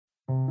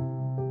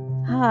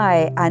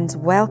Hi, and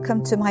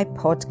welcome to my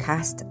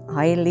podcast,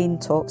 Eileen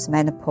Talks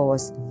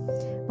Menopause.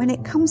 When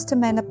it comes to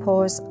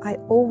menopause, I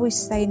always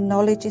say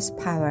knowledge is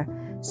power,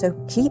 so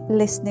keep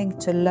listening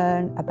to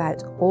learn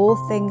about all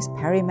things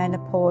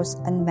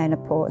perimenopause and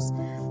menopause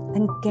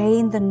and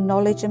gain the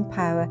knowledge and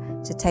power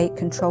to take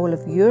control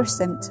of your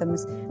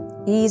symptoms,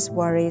 ease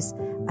worries,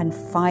 and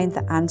find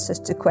the answers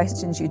to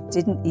questions you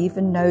didn't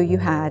even know you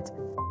had.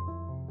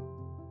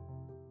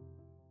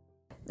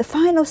 The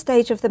final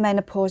stage of the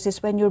menopause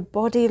is when your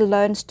body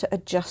learns to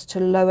adjust to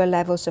lower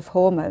levels of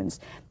hormones,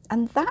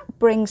 and that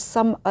brings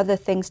some other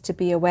things to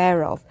be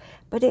aware of,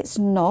 but it's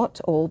not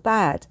all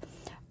bad.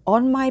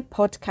 On my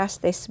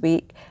podcast this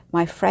week,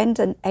 my friend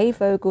and A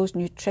Vogel's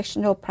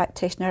nutritional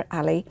practitioner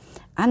Ali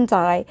and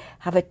I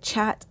have a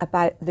chat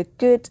about the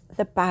good,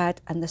 the bad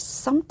and the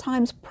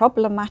sometimes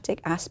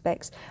problematic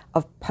aspects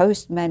of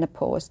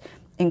post-menopause,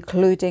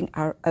 including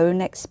our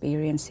own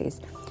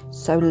experiences.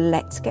 So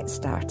let's get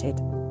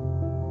started.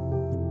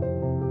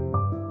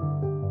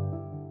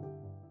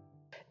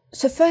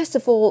 So first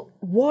of all,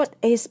 what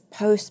is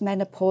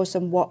post-menopause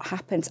and what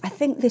happens? I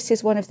think this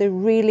is one of the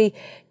really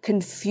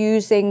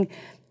confusing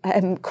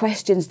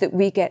questions that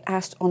we get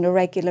asked on a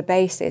regular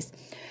basis.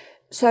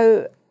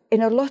 So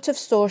in a lot of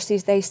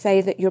sources, they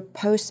say that you're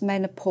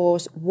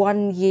post-menopause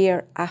 1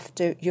 year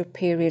after your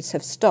periods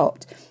have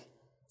stopped.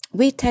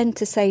 We tend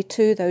to say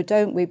 2 though,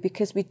 don't we?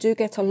 Because we do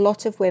get a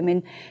lot of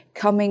women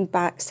coming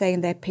back saying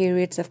their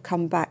periods have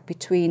come back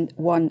between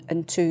 1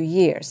 and 2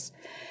 years.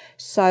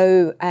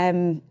 So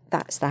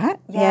that's that.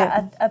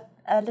 Yeah.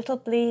 A little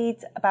bleed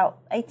about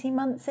 18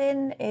 months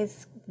in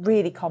is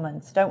really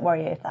common. So don't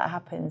worry if that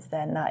happens,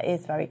 then that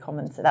is very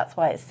common. So that's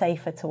why it's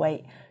safer to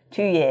wait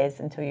 2 years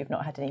until you've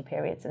not had any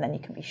periods, and then you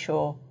can be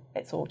sure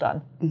it's all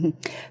done. Mm-hmm.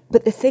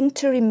 But the thing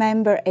to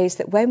remember is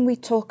that when we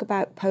talk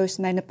about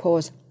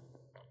postmenopause,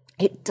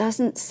 it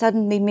doesn't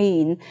suddenly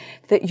mean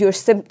that your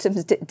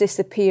symptoms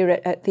disappear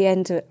at the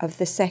end of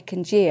the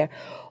second year.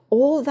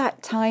 All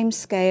that time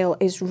scale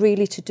is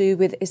really to do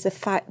with is the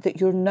fact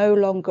that you're no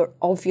longer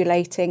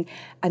ovulating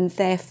and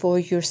therefore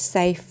you're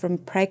safe from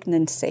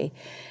pregnancy.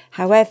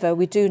 However,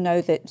 we do know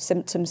that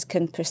symptoms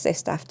can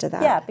persist after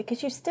that. Yeah,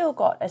 because you've still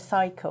got a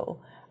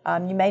cycle.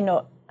 You may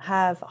not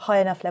have high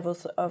enough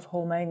levels of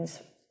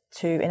hormones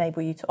to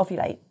enable you to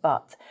ovulate,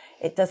 but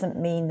it doesn't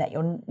mean that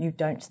you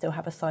don't still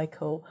have a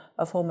cycle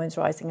of hormones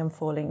rising and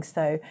falling.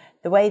 So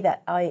the way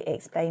that I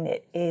explain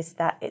it is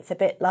that it's a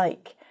bit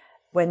like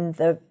when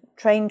the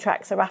train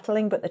tracks are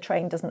rattling, but the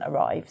train doesn't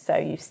arrive. So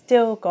you've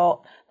still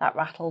got that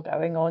rattle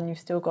going on, you've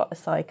still got a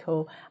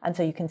cycle, and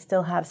so you can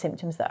still have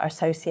symptoms that are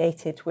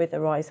associated with the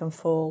rise and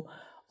fall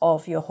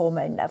of your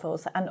hormone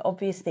levels. And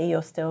obviously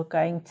you're still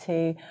going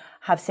to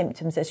have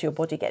symptoms as your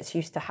body gets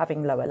used to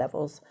having lower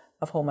levels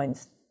of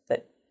hormones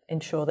that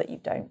ensure that you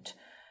don't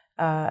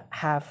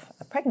have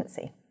a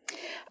pregnancy.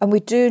 And we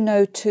do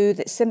know too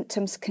that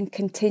symptoms can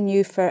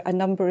continue for a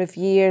number of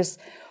years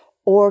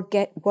or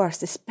get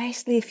worse,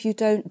 especially if you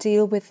don't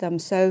deal with them.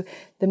 So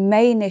the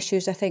main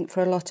issues, I think,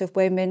 for a lot of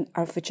women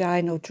are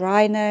vaginal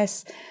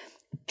dryness,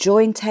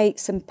 joint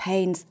aches and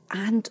pains,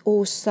 and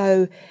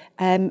also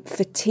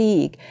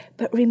fatigue.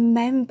 But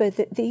remember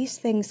that these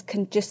things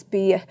can just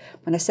be,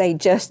 when I say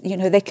just,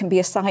 they can be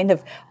a sign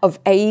of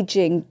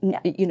aging,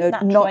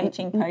 natural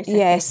aging processes.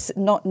 Yes,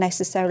 not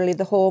necessarily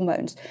the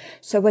hormones.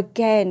 So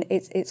again,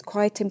 it's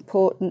quite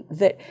important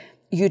that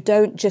you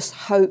don't just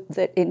hope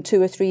that in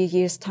 2 or 3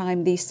 years'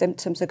 time these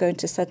symptoms are going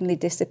to suddenly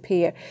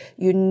disappear.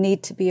 You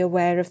need to be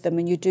aware of them,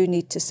 and you do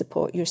need to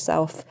support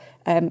yourself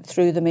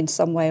through them in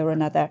some way or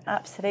another.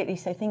 Absolutely.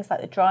 So things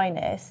like the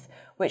dryness,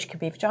 which can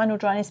be vaginal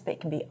dryness, but it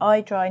can be eye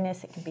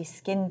dryness, it can be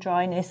skin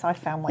dryness. I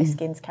found my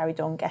skin's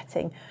carried on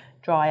getting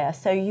drier.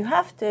 So you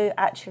have to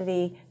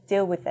actually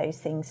deal with those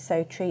things.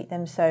 So treat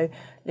them. So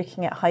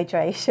looking at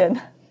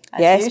hydration.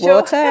 Yes,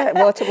 usual. water.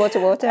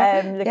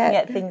 Looking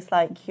at things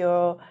like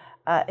your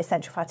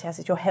essential fatty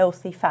acids, your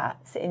healthy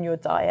fats in your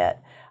diet,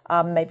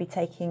 maybe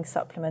taking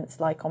supplements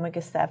like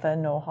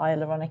omega-7 or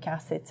hyaluronic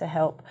acid to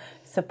help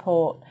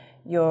support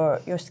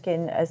your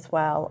skin as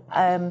well.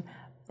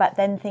 But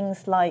then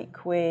things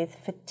like with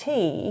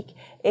fatigue,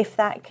 if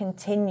that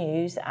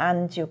continues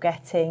and you're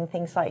getting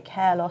things like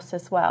hair loss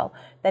as well,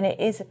 then it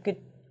is a good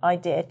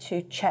idea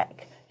to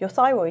check your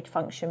thyroid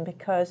function,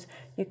 because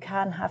you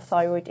can have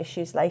thyroid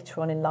issues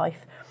later on in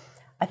life.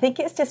 I think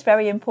it's just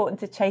very important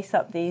to chase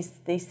up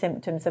these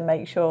symptoms and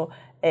make sure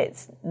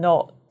it's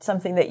not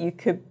something that you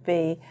could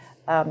be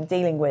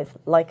dealing with,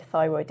 like a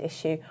thyroid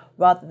issue,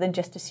 rather than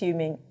just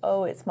assuming,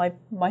 oh, it's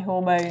my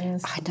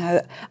hormones. I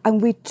know.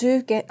 And we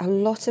do get a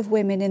lot of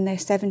women in their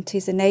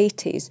 70s and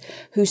 80s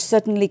who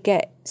suddenly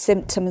get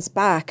symptoms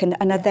back and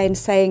are then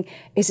saying,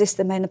 is this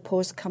the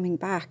menopause coming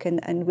back?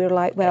 And we're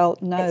like, well,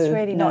 no. It's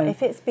really not.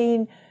 If it's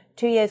been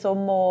 2 years or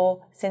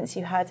more since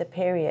you had a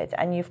period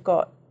and you've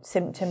got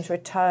symptoms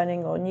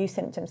returning or new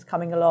symptoms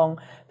coming along,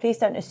 please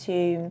don't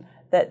assume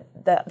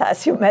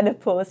that's your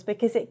menopause,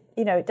 because it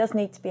does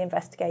need to be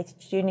investigated.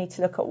 You do need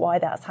to look at why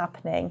that's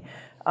happening,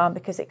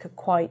 because it could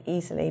quite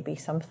easily be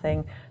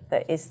something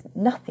that is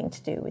nothing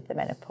to do with the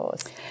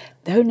menopause.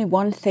 The only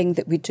one thing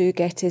that we do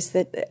get is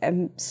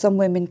that some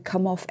women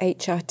come off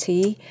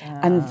HRT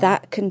and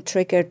that can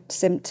trigger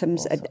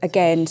symptoms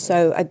again.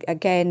 So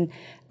again,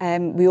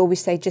 we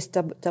always say just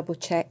double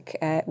check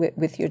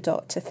with your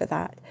doctor for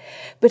that.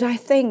 But I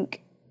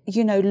think,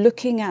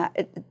 looking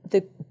at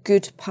the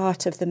good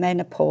part of the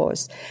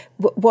menopause,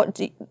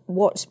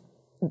 what's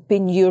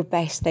been your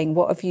best thing?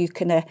 What have you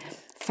kind of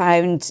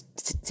found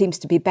seems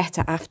to be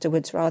better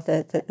afterwards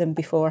rather than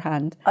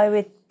beforehand? I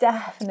would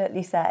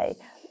definitely say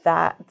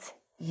that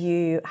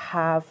you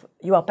are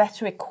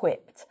better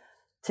equipped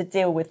to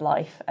deal with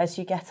life as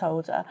you get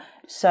older.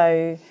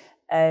 So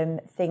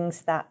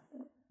things that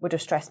would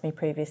have stressed me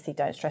previously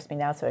don't stress me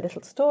now. So a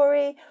little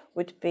story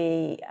would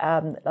be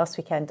last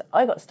weekend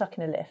I got stuck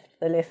in a lift.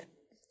 The lift,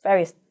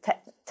 various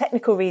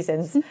technical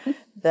reasons,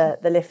 the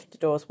lift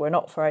doors were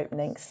not for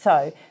opening.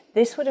 So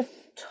this would have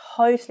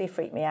totally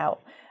freaked me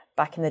out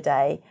back in the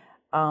day.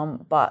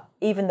 But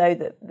even though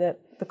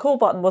the call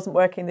button wasn't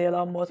working, the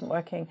alarm wasn't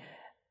working,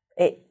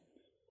 it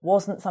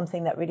wasn't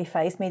something that really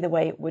fazed me the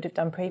way it would have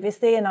done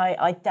previously. And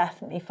I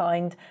definitely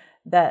find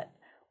that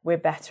we're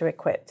better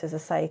equipped, as I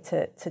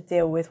say, to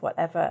deal with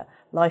whatever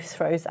life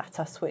throws at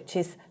us, which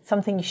is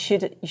something you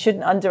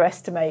shouldn't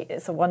underestimate.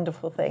 It's a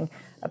wonderful thing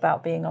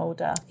about being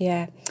older.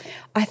 Yeah.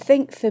 I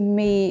think for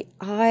me,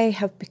 I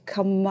have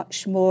become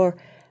much more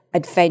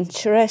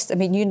adventurous. I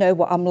mean, you know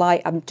what I'm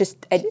like. I'm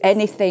just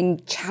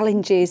anything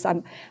challenges.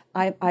 I'm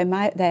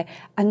out there,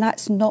 and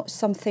that's not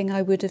something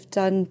I would have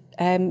done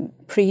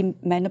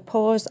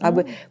pre-menopause. I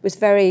was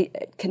very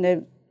kind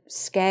of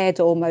scared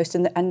almost,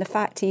 and the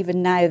fact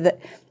even now that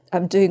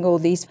I'm doing all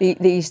these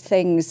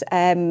things,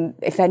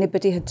 if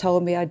anybody had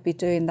told me I'd be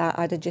doing that,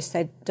 I'd have just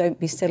said, don't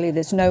be silly.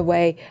 There's no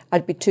way.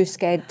 I'd be too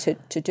scared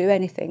to do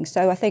anything.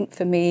 So I think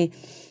for me,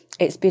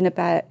 it's been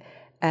about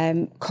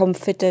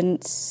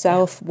confidence,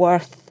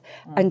 self-worth,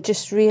 and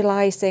just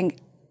realising,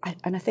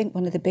 and I think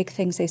one of the big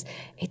things is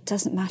it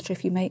doesn't matter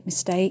if you make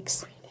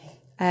mistakes.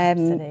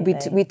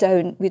 We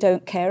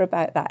don't care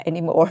about that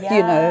anymore,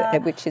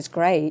 which is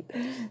great.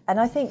 And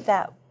I think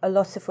that a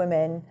lot of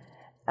women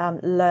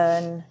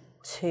learn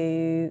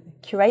to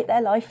curate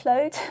their life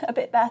load a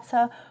bit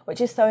better,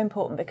 which is so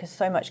important because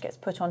so much gets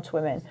put onto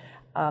women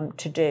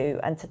to do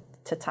and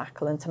to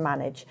tackle and to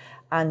manage,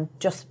 and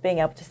just being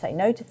able to say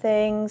no to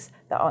things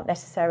that aren't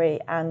necessary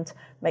and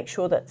make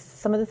sure that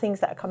some of the things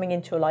that are coming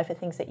into your life are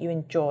things that you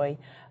enjoy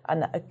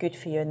and that are good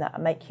for you and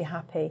that make you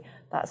happy.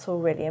 That's all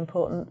really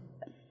important.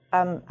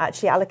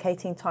 Actually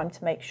allocating time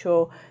to make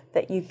sure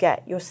that you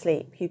get your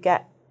sleep, you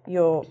get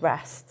your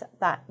rest,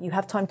 that you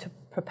have time to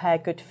prepare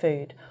good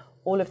food.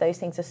 All of those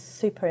things are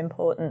super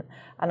important.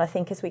 And I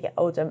think as we get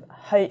older,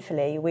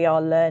 hopefully we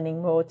are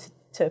learning more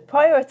to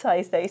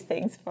prioritise those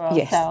things for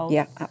ourselves.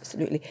 Yes, yeah,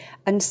 absolutely.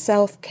 And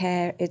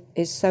self-care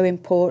is so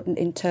important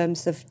in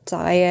terms of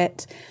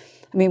diet.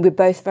 I mean, we're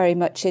both very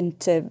much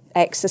into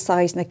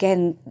exercise. And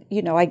again,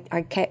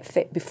 I kept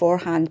fit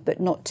beforehand, but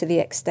not to the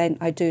extent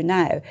I do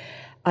now.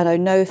 And I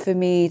know for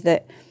me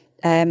that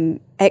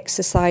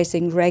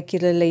exercising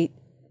regularly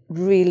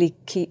really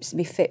keeps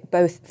me fit,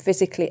 both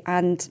physically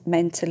and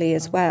mentally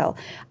as well.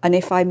 And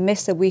if I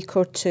miss a week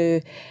or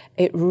two,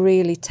 it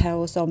really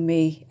tells on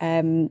me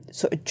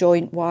sort of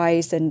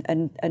joint-wise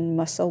and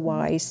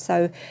muscle-wise.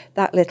 So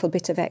that little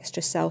bit of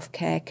extra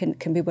self-care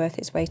can be worth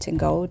its weight in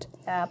gold.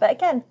 But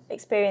again,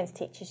 experience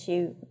teaches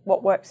you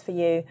what works for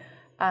you.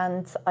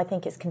 And I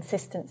think it's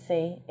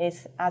consistency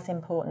is as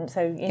important.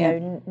 So,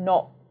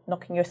 not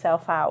knocking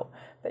yourself out,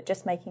 but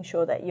just making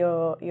sure that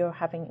you're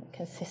having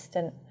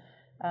consistent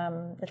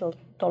little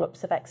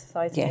dollops of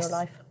exercise in your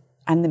life.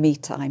 And the me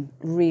time,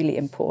 really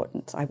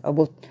important. I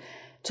will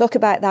talk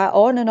about that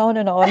on and on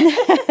and on,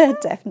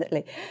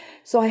 definitely.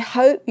 So I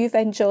hope you've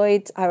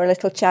enjoyed our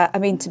little chat. I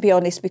mean, to be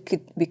honest, we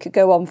could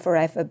go on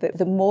forever, but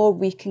the more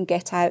we can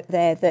get out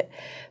there that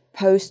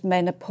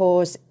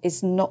post-menopause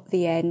is not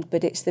the end,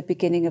 but it's the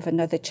beginning of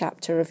another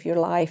chapter of your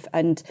life,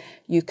 and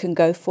you can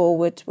go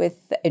forward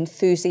with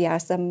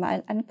enthusiasm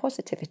and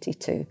positivity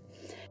too.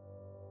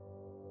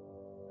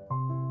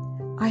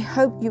 I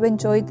hope you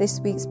enjoyed this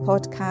week's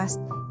podcast.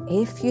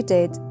 If you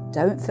did,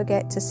 don't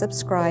forget to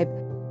subscribe.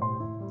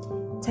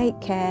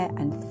 Take care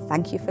and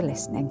thank you for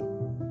listening.